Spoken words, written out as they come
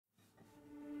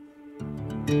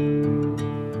Good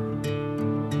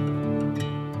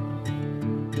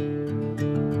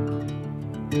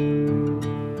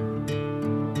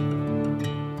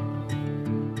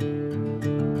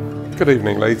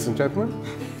evening, ladies and gentlemen.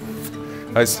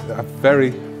 It's a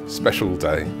very special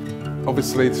day.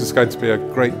 Obviously, this is going to be a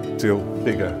great deal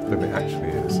bigger than it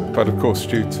actually is. But of course,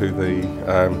 due to the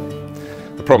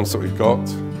problems that we've got,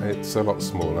 it's a lot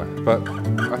smaller. But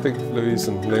I think Louise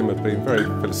and Liam have been very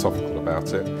philosophical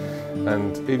about it,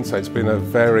 and even so, it's been a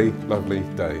very lovely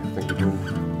day. I think we all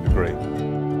agree.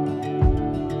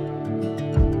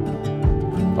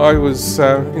 I was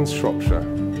in Shropshire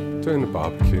doing the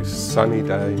barbecue, sunny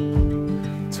day,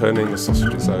 turning the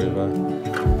sausages over.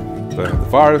 The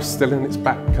virus still in its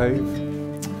back cave,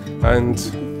 and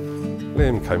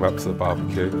Liam came up to the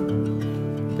barbecue,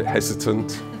 a bit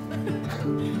hesitant,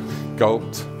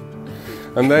 gulped,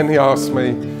 and then he asked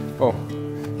me, "Oh,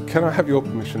 can I have your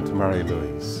permission to marry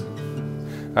Louise?"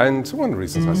 And one of the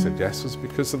reasons I said yes was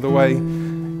because of the way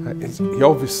he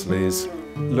obviously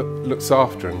looks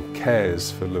after and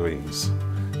cares for Louise.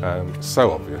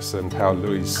 So obvious, and how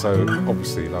Louise so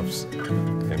obviously loves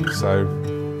him, so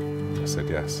I said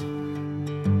yes.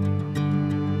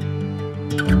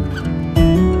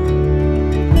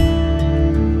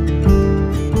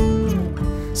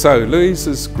 So Louise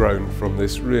has grown from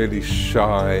this really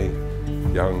shy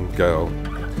young girl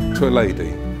to a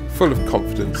lady full of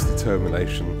confidence,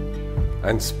 determination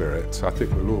and spirit. I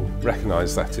think we'll all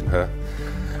recognise that in her.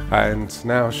 And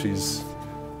now she's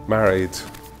married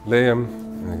Liam,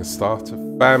 and can start a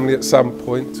family at some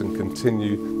point and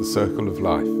continue the circle of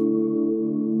life.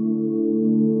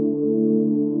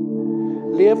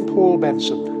 Liam Paul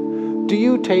Benson, do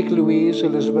you take Louise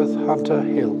Elizabeth Hunter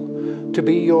Hill to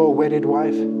be your wedded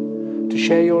wife, to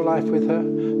share your life with her,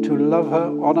 to love her,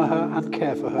 honour her and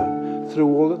care for her through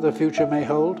all that the future may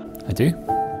hold? I do.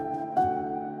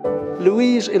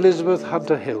 Louise Elizabeth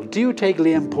Hunter Hill, do you take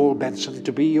Liam Paul Benson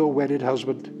to be your wedded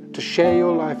husband, to share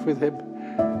your life with him,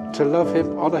 to love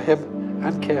him, honour him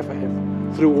and care for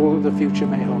him through all that the future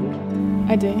may hold?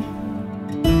 I do.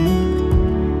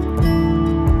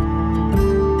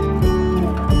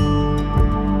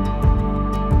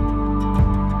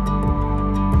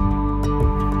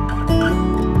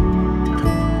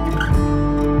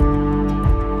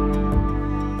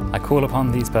 I call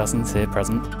upon these persons here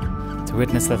present to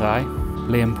witness that I,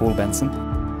 Liam Paul Benson,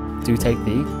 do take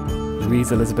thee,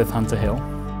 Louise Elizabeth Hunter Hill,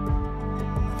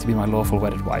 to be my lawful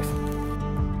wedded wife.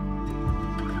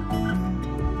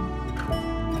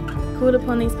 Call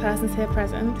upon these persons here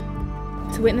present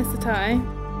to witness that I,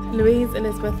 Louise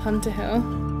Elizabeth Hunter Hill,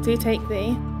 do take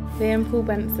thee, Liam Paul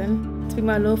Benson, to be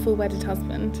my lawful wedded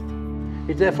husband.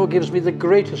 It therefore gives me the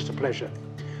greatest pleasure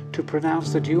to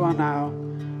pronounce that you are now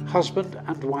husband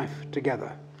and wife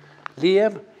together.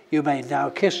 Liam, you may now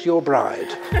kiss your bride.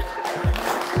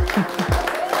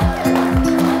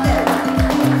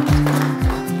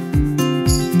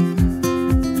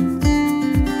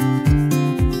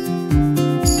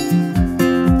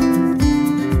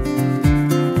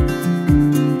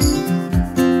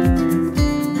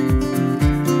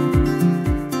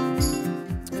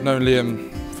 I've known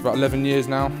Liam for about 11 years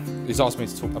now. He's asked me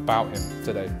to talk about him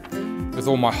today. With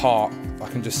all my heart, I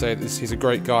can just say this: he's a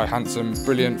great guy, handsome,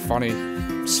 brilliant, funny,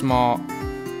 smart. I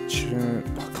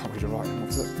can't read it right.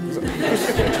 What's it?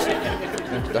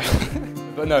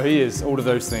 But no, he is all of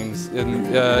those things. And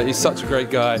he's such a great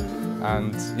guy,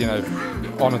 and you know,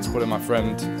 honoured to call him my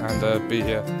friend and be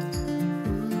here.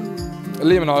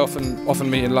 Liam and I often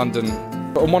meet in London.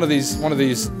 But on one of these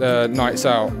nights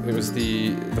out, it was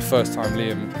the first time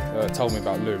Liam told me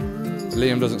about Lou.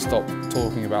 Liam doesn't stop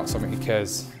talking about something he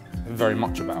cares very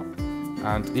much about,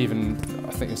 and even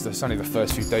I think it's only the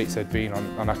first few dates they'd been on,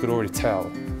 and I could already tell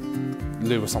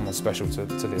Lou was someone special to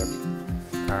Liam,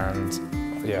 and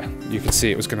yeah, you could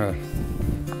see it was gonna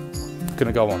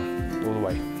go on all the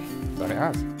way, and it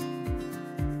has.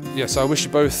 Yeah, so I wish you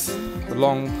both a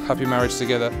long, happy marriage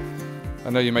together. I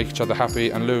know you make each other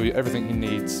happy, and Lou, everything he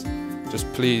needs,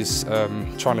 just please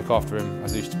try and look after him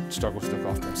as he struggles to look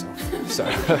after himself. So.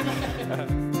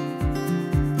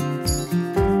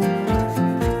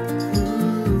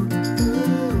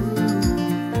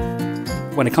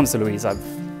 When it comes to Louise, I've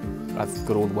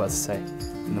got all the words to say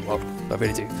in the world. I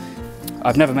really do.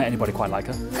 I've never met anybody quite like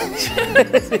her.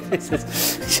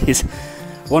 She's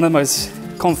one of the most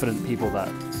confident people that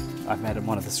I've met, and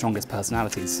one of the strongest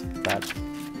personalities that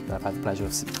I've had the pleasure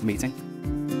of meeting.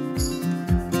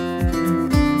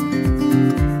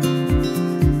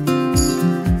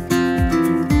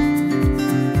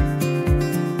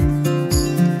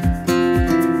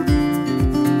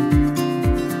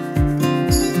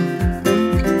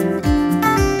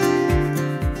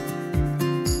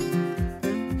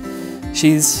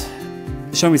 She's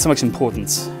shown me so much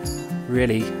importance,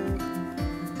 really,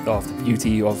 of the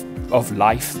beauty of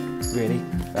life, really.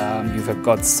 You've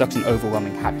got such an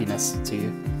overwhelming happiness to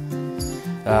you.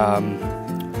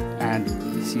 And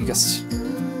you just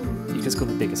got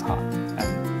the biggest heart.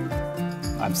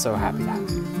 And I'm so happy to have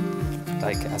you,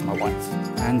 like, as my wife.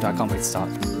 And I can't wait to start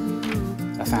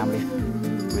a family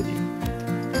with you.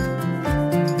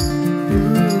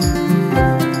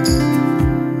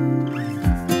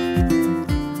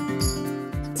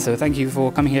 So thank you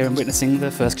for coming here and witnessing the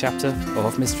first chapter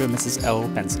of Mr. and Mrs. L.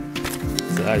 Benson.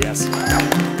 So yes.